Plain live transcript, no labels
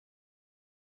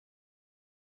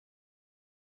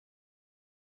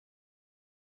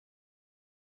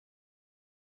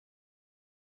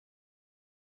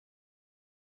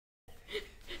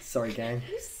Sorry, gang.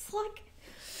 Who's like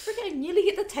freaking nearly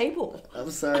hit the table?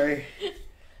 I'm sorry.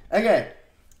 Okay.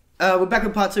 We're back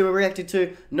with part 2. We're reacting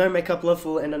to No Makeup, Love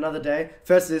Fool, and Another Day.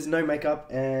 First is No Makeup,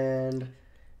 and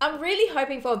I'm really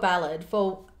hoping for a ballad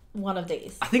for one of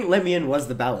these. I think Let Me In was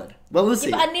the ballad. Well, we'll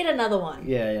see. Yeah, but I need another one.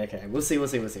 Yeah, okay. We'll see.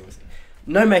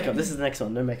 No Makeup. This is the next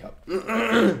one. No Makeup.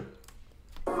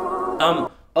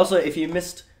 Also, if you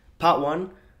missed part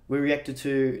 1, we reacted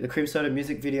to the Cream Soda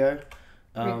music video.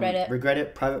 Regret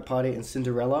It, Private Party, and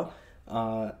Cinderella.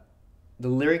 The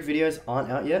lyric videos aren't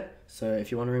out yet, so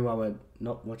if you're wondering why we're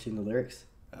not watching the lyrics,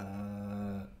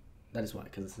 that is why,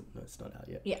 because it's not out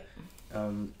yet. Yeah.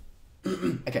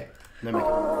 Okay, No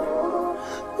Makeup.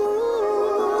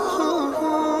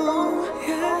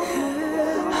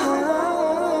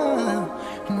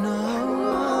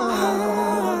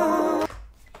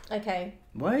 Okay.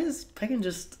 Why is Pekin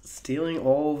just stealing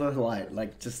all the light?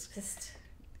 Like, just...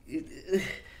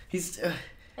 He's...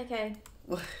 Okay.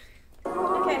 What?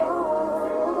 Okay.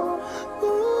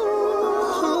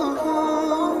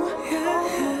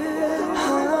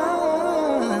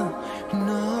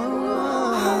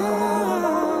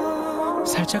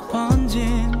 살짝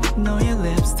번진 너의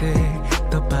립스틱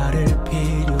더 바를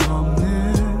필요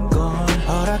없는 걸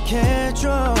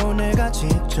허락해줘 내가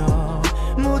직접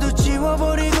모두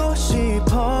지워버리고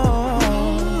싶어.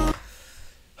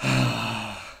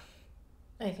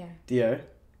 Okay. Dio,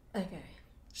 Okay.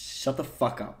 shut the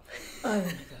fuck up. Oh my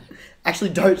god. Actually,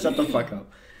 don't shut the fuck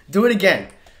up. Do it again.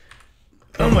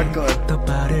 Oh my god. 더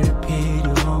바를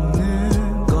필요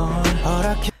없는 걸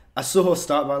허락해. I saw her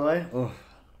start, by the way. Oh,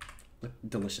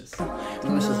 delicious.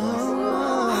 Delicious voice.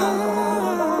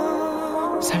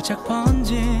 살짝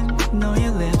번진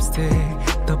너의 립스틱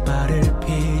더 바를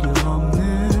필요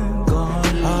없는 걸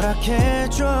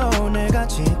허락해줘 내가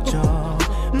직접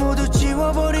모두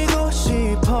지워버리고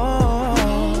싶어.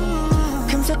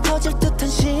 금세 터질 듯한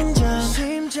심장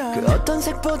그 어떤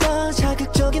색보다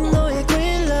자극적인 너의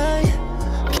green light.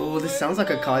 Oh, this sounds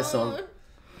like a Kai song.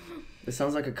 This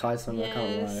sounds like a Kai song, I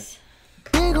can't lie.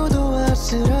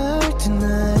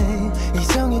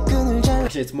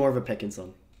 Actually, it's more of a Pekin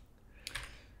song.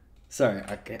 Sorry,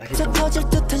 I can't. 터질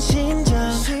듯한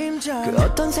심장 그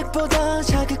어떤 색보다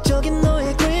자극적인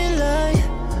너의 green light.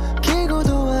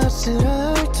 길고도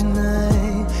아슬할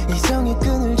tonight 이성의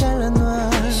끈을 잘라놔.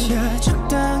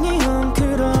 적당히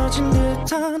엉클어진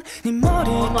듯한 네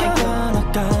머릿결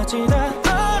하나까지 다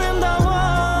아름다워.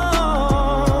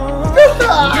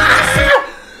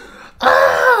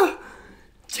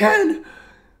 Jen!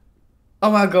 Oh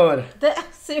my god.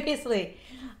 Seriously.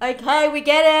 Okay, we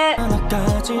get it. Oh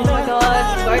my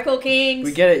god, vocal kings.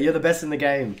 We get it, you're the best in the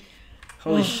game.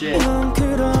 Holy shit. I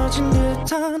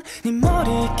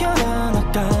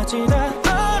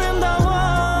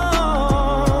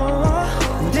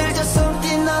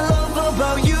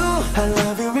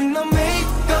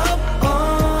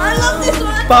love this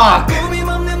one. Fuck!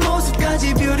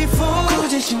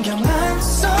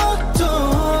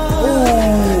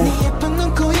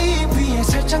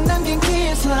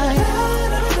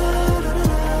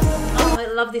 Oh, I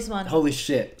love this one. Holy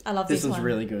shit. I love this one. This one's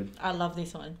really good. I love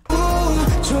this one.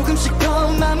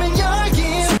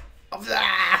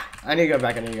 I need to go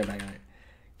back.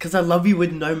 Because I love you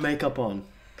with no makeup on.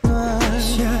 I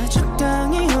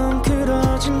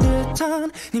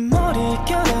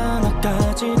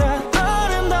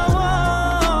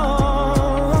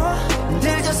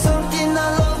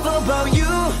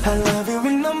love you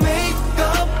with no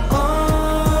makeup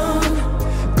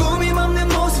on. 꾸밈 없는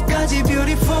모습까지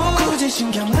beautiful. 굳이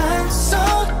신경 안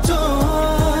써도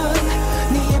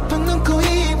네 예쁜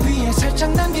눈코입 위에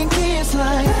살짝 남긴 kiss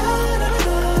line.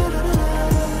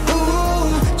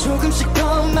 조금씩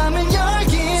더 맘을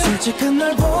열긴 솔직한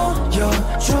널 보여줘.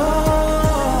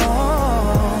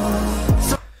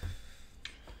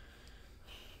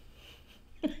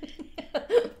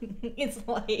 It's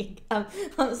like,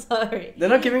 I'm sorry. They're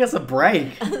not giving us a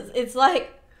break. It's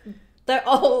like, they're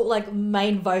all like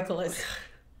main vocalists.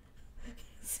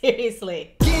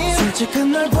 Seriously.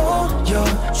 솔직한 널 보여줘.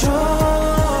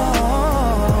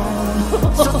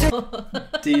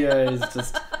 Dio is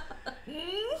just...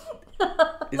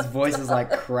 His voice is like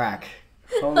crack.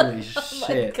 Holy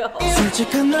shit. Oh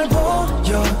솔직한 널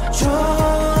보여줘.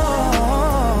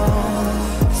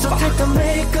 So take the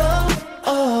makeup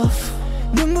off.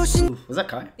 눈부신 Was that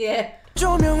Kai? yeah.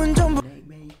 조명은 전부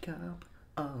Makeup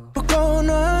off.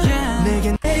 꺼놔.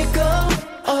 내게 makeup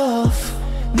off.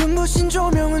 눈부신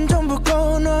조명은 전부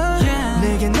꺼놔.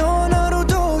 내게 넌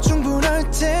하루도 충분할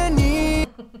테니.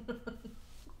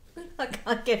 I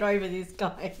can't get over this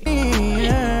guy.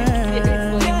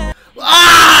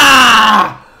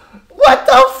 Ah! What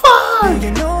the fuck?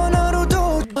 내게 넌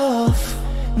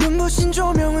부신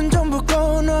조명은 전부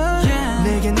꺼놔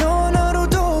내게 넌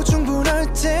하루도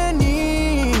충분할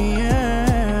테니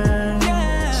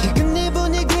지금 네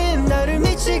분위기는 나를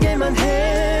미치게만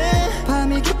해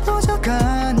밤이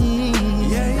깊어져가니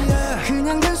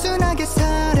그냥 단순하게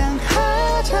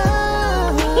사랑하자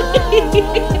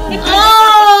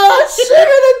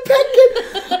Shimon and Peckin!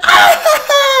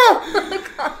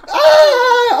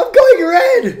 I'm going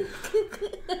red!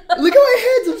 Look at my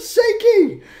hands, I'm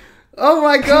shaking! Oh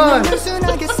my god!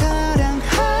 단순하게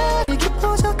사랑하니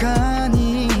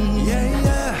깊어져가니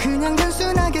그냥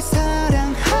단순하게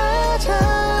사랑하자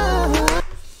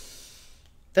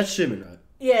That's Shimon, right?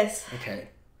 Yes. Okay.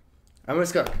 I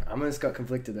almost got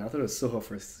conflicted there. I thought it was Suho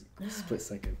for a split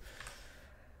second.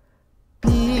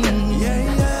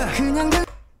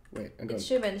 Wait, I got It's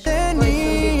Shumen.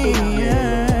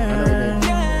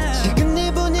 지금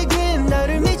네 분위기는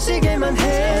나를 미치게만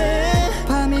해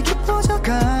밤이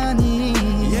깊어져가니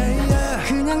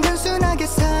그냥 단순하게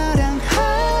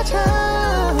사랑하자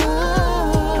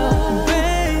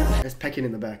There's Peckin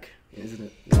in the back, isn't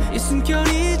it? 이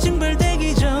숨결이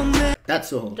증발되기 전에 That's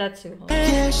Suho. That's who.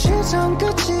 시선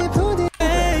끝이 부디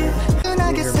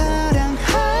단순하게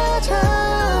사랑하자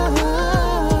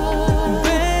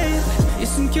이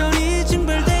숨결이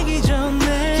증발되기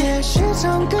전에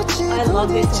시선 끝이 I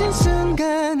love this 부딪힌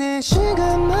순간에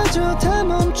시간마저 다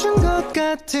멈춘 것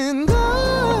같은 걸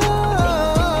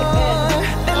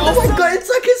Oh my god, it's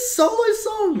like his solo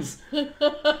songs!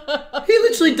 He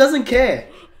literally doesn't care.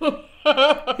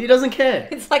 He doesn't care.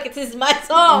 It's like it's my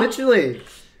song. Literally.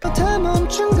 다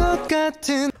멈춘 것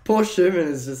같은 Poor Schumann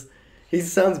is just, he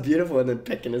sounds beautiful and then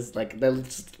Peckin is like, they're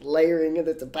just layering it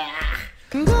at the back.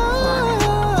 걸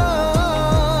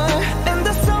And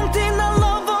there's something I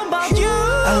love about you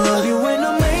I love you when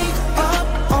I make up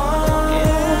on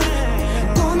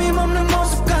꾸밈 없는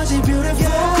모습까지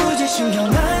beautiful 굳이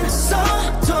신경 안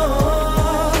써도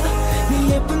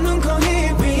네 예쁜 눈 코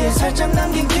입 위에 살짝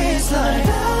남긴 kiss like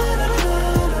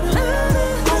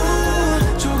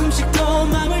조금씩 더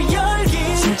맘을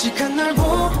열기 솔직한 날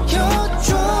보여줘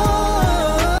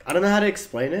I don't know how to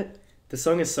explain it. The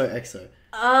song is so EXO.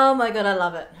 Oh my god, I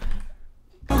love it.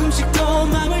 조금씩 더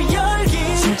맘을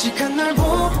열기 솔직한 날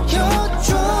보여줘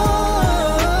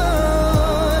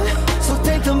So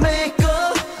take the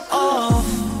makeup off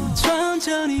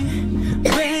천천히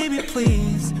baby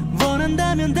please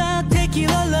원한다면 다 take it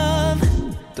all love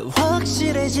더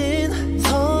확실해진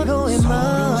서로의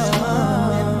마음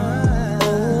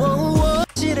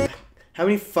How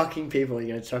many fucking people are you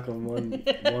gonna chuck on one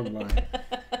line?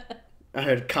 I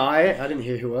heard Kai. I didn't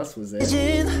hear who else was there.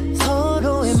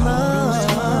 서로의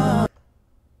마음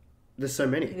There's so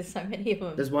many. There's so many of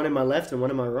them. There's one in my left and one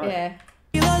in my right. Yeah.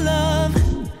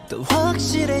 더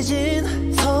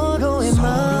확실해진 서로의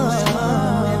마음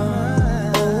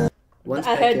One's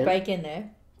I heard Peckin. break in there.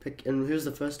 And who's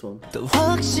the first one? 더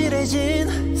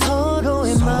확실해진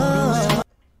서로의 마음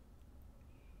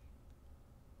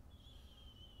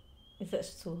Is that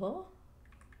Suho?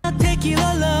 Take it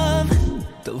all love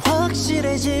더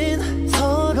확실해진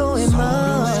서로의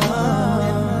마음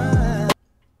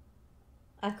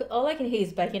All I can hear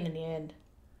is break in the end.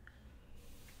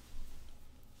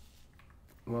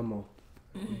 One more.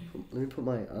 Let me put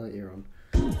my other ear on.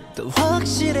 더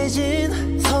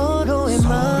확실해진 서로의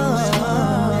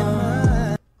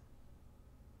마음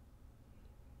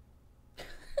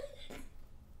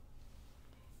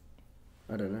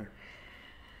I don't know.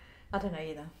 I don't know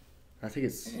either. I think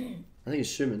it's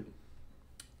Schumann.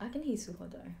 I can hear Suho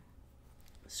though.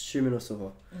 It's Schumann or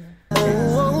Suho.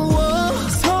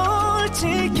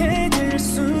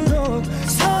 솔직해질수록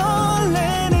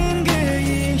설레는 그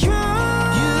이유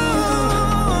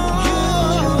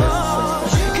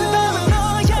그다음은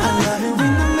너야 나를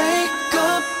with no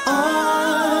makeup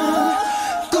on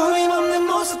꾸밈 없는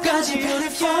모습까지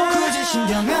beautiful 굳이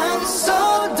신경 안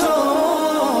써도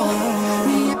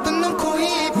네 예쁜 눈 코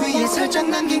입 위에 살짝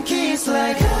남긴 kiss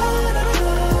like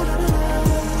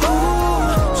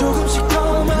조금씩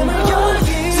더 맘을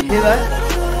열기 You hear that?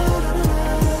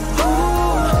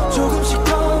 조금씩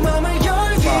더 맘을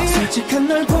열기 솔직한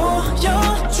날 보여줘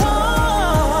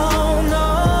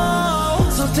no.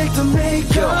 So take the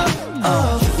makeup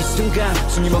off 이 순간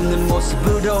숨김없는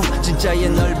모습으로 진짜의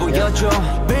널 보여줘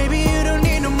Baby you don't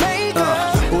need no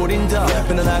makeup 우린 더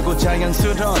편안하고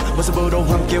자연스러운 모습으로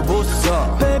함께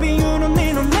웃어 Baby you don't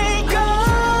need no makeup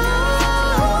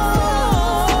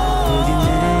여기 내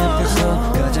옆에서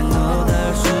가장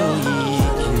너다울 수 있게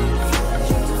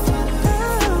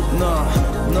No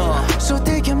So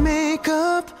take your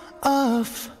makeup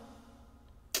off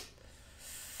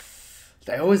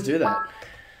They always do that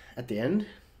at the end.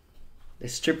 They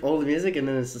strip all the music and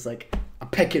then it's just like a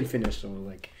peck-in finish or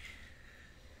like.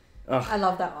 Oh, I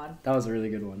love that one. That was a really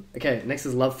good one. Okay, next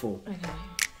is Love Fool. Okay.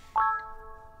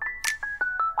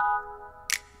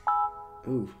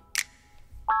 Ooh.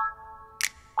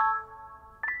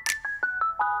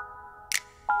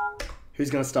 Who's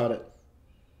gonna start it?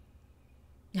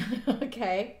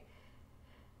 Okay.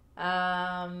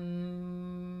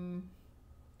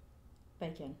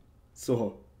 Bacon.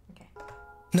 Soho. Okay.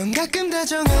 넌 가끔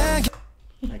다정하게.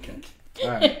 Okay.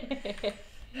 Alright.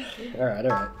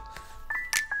 Alright.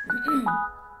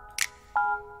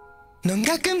 넌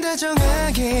가끔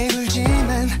다정하게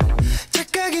굴지만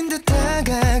착각인 듯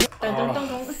다가가.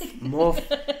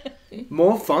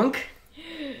 More funk?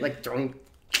 Like dong.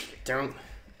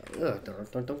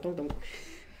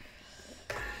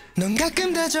 넌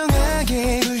가끔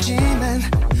다정하게 굴지만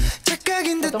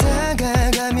착각인 듯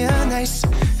다가가면 알수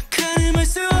가늠할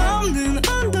수 없는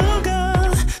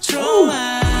온도가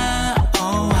좋아.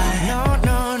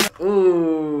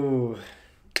 Ooh.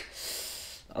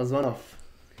 I was one off.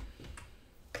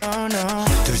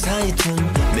 둘 사이 틈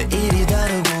매일이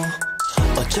다르고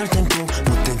어쩔 땐 꼭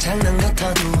못된 장난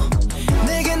같아도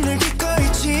내겐 늘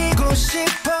기꺼이 지고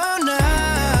싶어 난.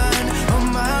 Oh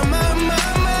my my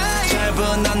my my.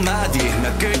 짧은 한마디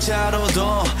몇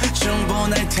글자로도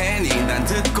충분할 테니 난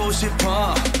듣고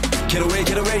싶어. Get away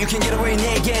you can get away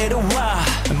내게로 와.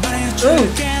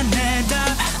 말해줄게 내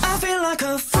답. I feel like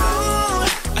a fool.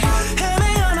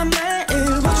 헤매어난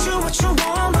매일 what you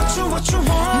want what you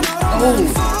want.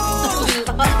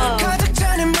 가득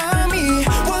차는 맘이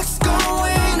what's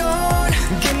going on.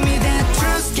 Give me that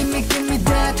truth give me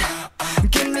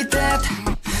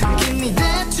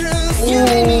that truth. You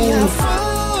make me a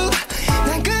fool.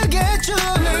 난 그게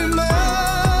좋을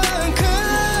만큼.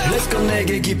 Let's go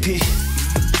내게 깊이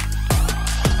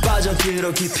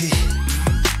빠져들어 깊이.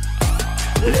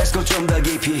 Let's go 좀 더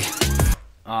깊이.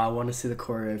 I want to see the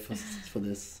choreo for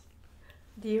this.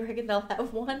 Do you reckon they'll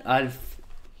have one?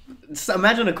 Just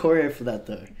imagine a choreo for that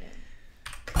though.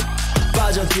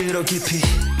 빠져들어 깊이.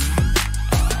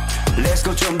 Let's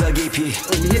go 좀 더 깊이.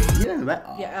 You know that?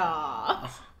 Yeah.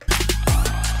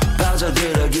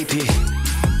 빠져들어 깊이.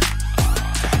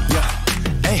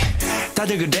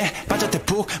 다들 그래 빠졌대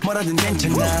푹 뭐라든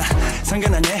괜찮아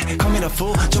상관 안 해 Call me the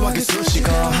fool 좋아하게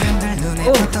쑤시고 눈에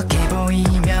어떻게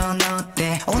보이면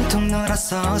어때 온통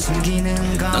놀아서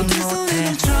숨기는 건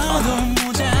못해 줘도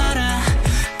모자라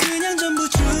그냥 전부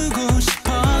주고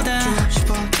싶어다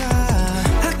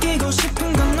아끼고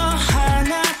싶은 건 너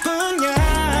하나뿐이야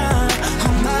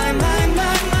Oh my my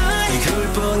my my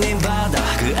굴뿐인 바다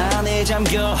그 안에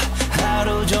잠겨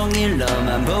하루 종일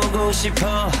너만 보고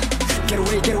싶어 Get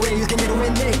away, you can get away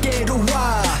내게로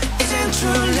와 이젠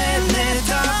줄래 내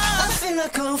답 I feel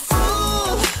like a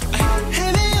fool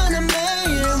헤매어난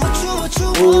매일 What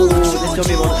you want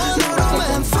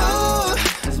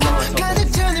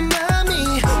가득 차는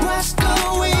맘이 What's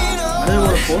going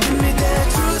on Give me that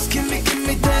truth Give me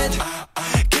that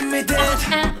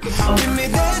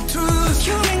truth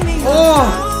You make me a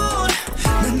fool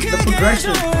The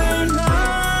progression.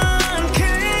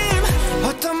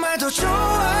 어떤 말도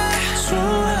좋아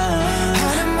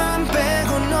하는 맘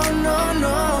빼고 no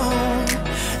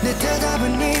내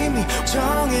대답은 이미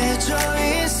정해져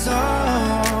있어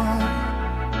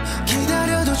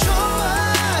기다려도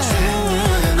좋아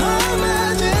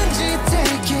얼마든지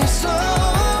take it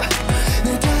slow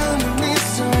내 다음은 네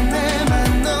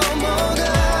손에만 넘어가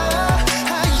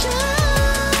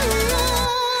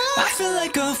I feel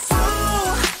like a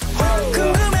fool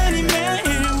궁금해 네 매일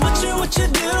What you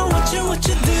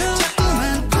do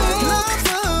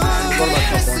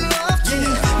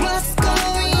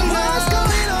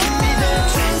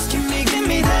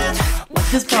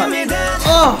This part.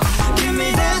 Oh!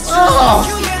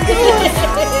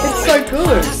 It's so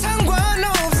good.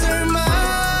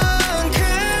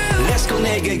 Let's go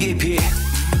내게 깊이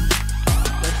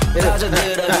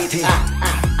빠져들어 깊이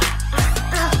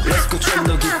Let's go 좀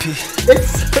더 깊이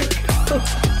It's so good.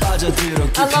 빠져들어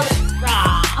깊이 I love it.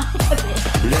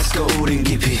 Let's go 우린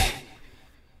깊이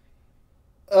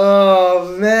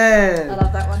Oh man. I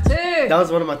love that one too. That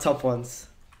was one of my top ones.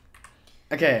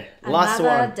 Okay, last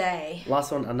Another one. day.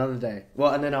 Last one, another day.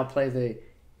 Well, and then I'll play the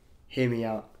Hear Me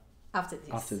Out After this.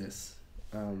 after this.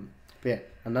 But yeah,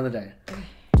 another day.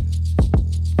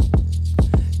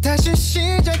 다시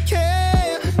시작해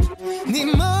네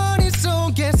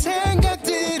머릿속에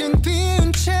생각들은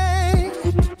비운 채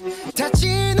다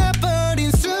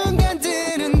지나버린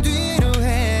순간들은 뒤로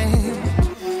해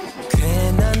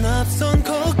괜한 앞선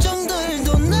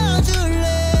걱정들도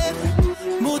놔줄래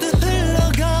모두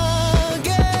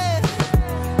흘러가게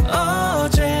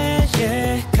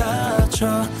어제의 가족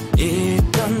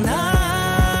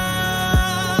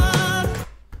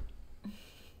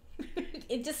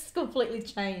It just completely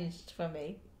changed for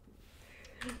me.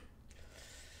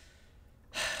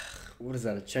 What is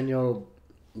that? A Chenyol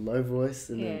low voice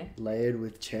and then layered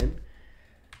with Chen.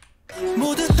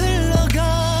 모두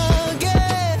흘러가게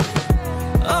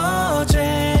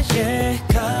어제에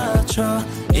갇혀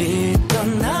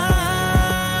있던 날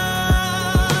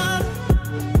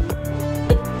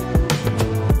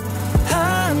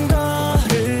한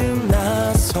걸음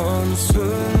나선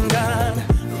순간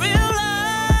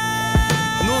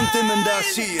Realize 눈 뜨면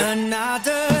다시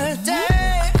Another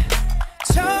day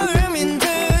처음인 듯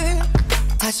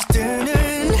다시 뜨는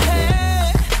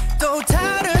해 또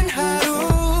다른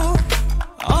하루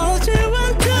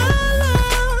어제와 달라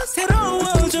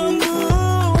새로워 전부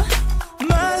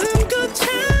마음껏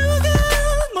채워가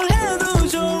뭘 해도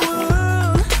좋은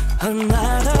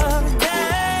Another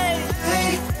day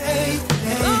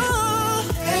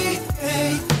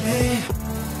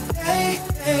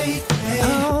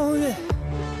Oh yeah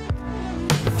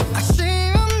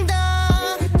아쉬움다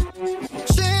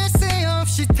쉴 새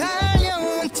없이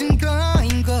달려온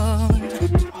증거인걸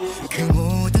그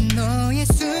모든 너의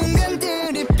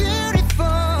순간들이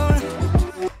beautiful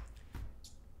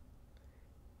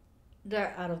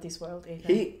They're out of this world,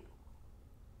 Ethan.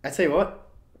 I tell you what,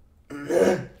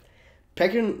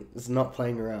 Pekin is not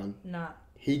playing around. Nah.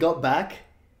 He got back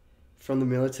from the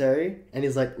military and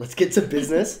he's like, let's get to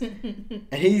business. And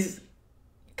he's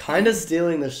kind of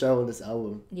stealing the show on this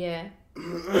album. Yeah.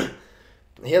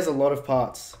 He has a lot of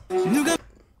parts.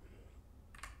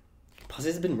 Plus,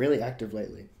 he's been really active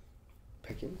lately.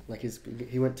 Pekin, like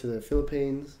he went to the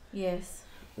Philippines. Yes.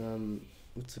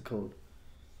 What's it called?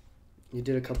 You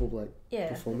did a couple of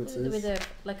performances with a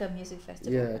music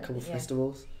festival. Yeah, a couple of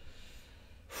festivals.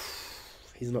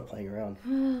 He's not playing around. Oh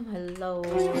my lord.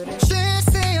 He's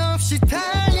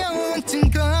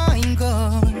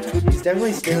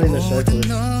definitely stealing the show for this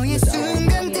album.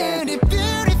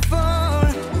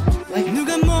 Like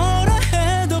누가 뭐라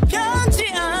해도 변치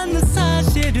않는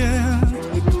사실은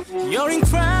You're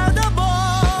incredible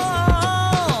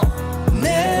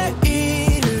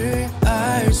내일을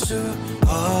알 수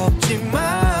없지만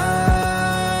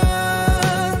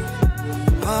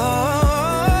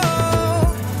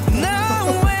나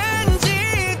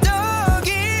왠지 더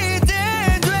기대돼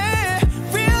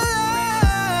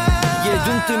Realize 얘 눈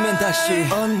뜨면 다시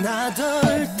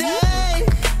Another day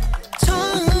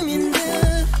처음인 듯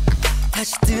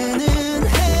다시 뜨는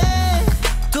해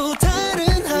또 다른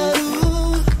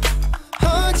하루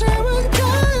어제와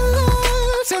달라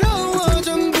새로워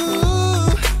전부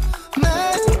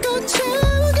마음껏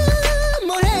채워가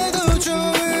뭘 해도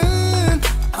좋은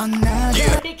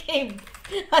Another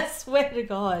I swear to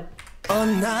God.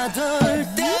 Another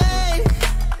day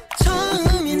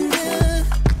처음인 듯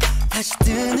다시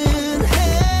뜨는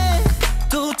해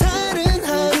또 다른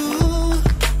하루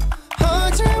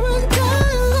어제와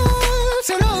달라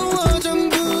새로워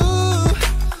전부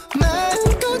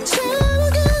마음껏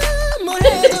채워가 뭘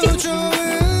해도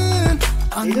좋은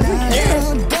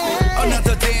Another day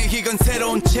Another day 이건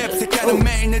새로운 챕 색깔은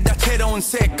매일 늘 다채로운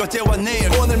색 어제와 내일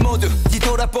오늘 모두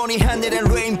뒤돌아보니 하늘엔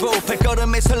레인보우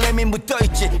발걸음에 설렘이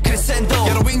묻어있지 크레센도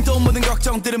여러 윈도우 모든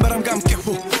걱정들은 바람 감게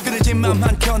후 그늘진 맘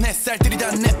한켠 햇살들이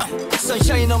닿네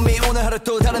Sunshine on me 오늘 하루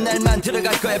또 다른 날만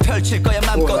들어갈 거야 펼칠 거야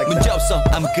맘껏 문제없어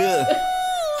I'm good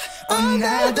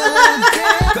Another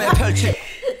day 거야 펼칠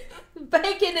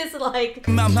Bacon is like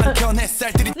맘 한켠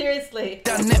햇살들이 seriously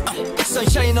닿네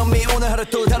Sunshine on me 오늘 하루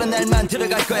또 다른 날만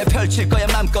들어갈 거야 펼칠 거야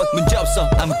맘껏 문제없어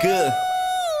I'm good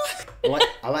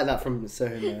I like that from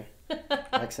Sohun though.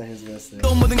 I like Sohun's verse there.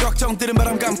 또 모든 걱정들은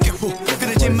바람 감게 후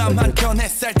그늘진 맘 한켠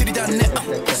햇살들이 닿네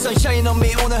Sunshine on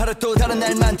me 오늘 하루 또 다른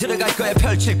날만 들어갈 거야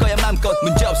펼칠 거야 맘껏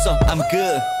문제없어 I'm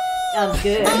good I'm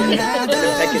good.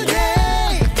 Another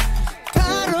day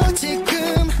바로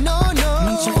지금 너는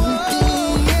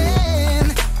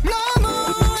너무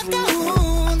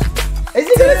아까운 Is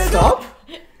he gonna stop?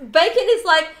 Bacon is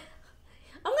like,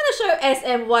 I'm gonna show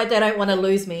SM why they don't want to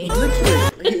lose me.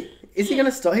 Literally. Is he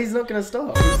gonna stop? He's not gonna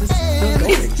stop. He's just still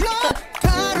going.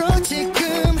 바로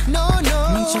지금 너는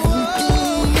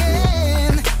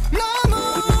너무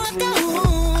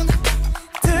아까운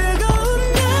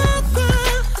뜨거운 낮과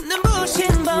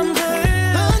눈부신 밤들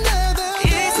이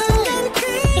순간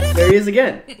There he is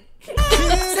again.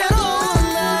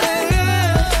 새로운 날에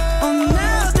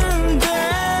Another day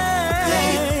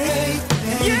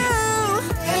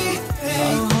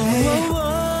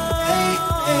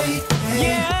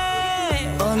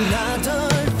Another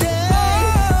day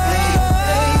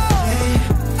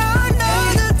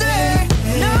Another day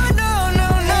No no no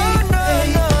no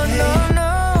no no no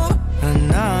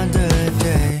Another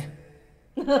day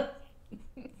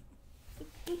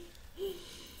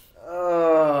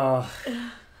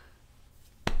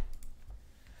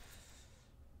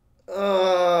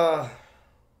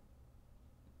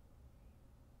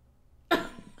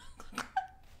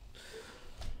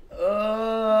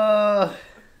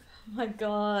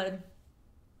god.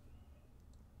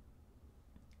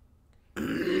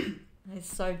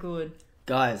 It's so good.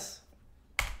 Guys,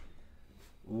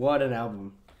 what an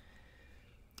album.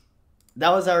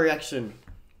 That was our reaction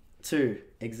to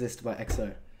Exist by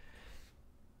EXO.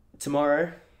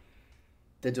 Tomorrow,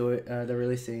 they're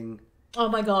releasing Oh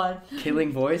my god.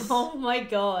 Killing Voice. Oh my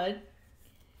god.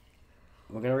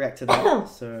 We're going to react to that.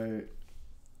 So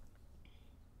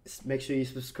make sure you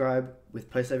subscribe with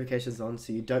post notifications on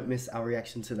so you don't miss our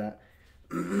reaction to that.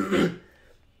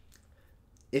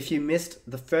 If you missed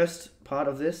the first part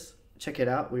of this, check it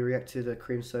out. We react to the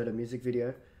Cream Soda music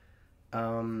video,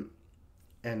 and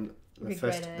the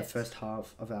first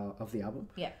half of the album.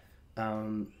 Yeah.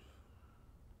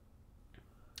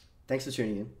 Thanks for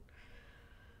tuning in.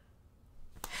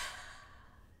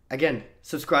 Again,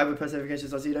 subscribe with post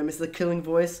notifications on so you don't miss the Killing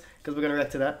Voice because we're gonna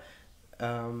react to that.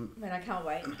 Man, I can't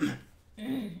wait.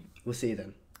 We'll see you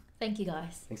then. Thank you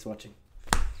guys. Thanks for watching.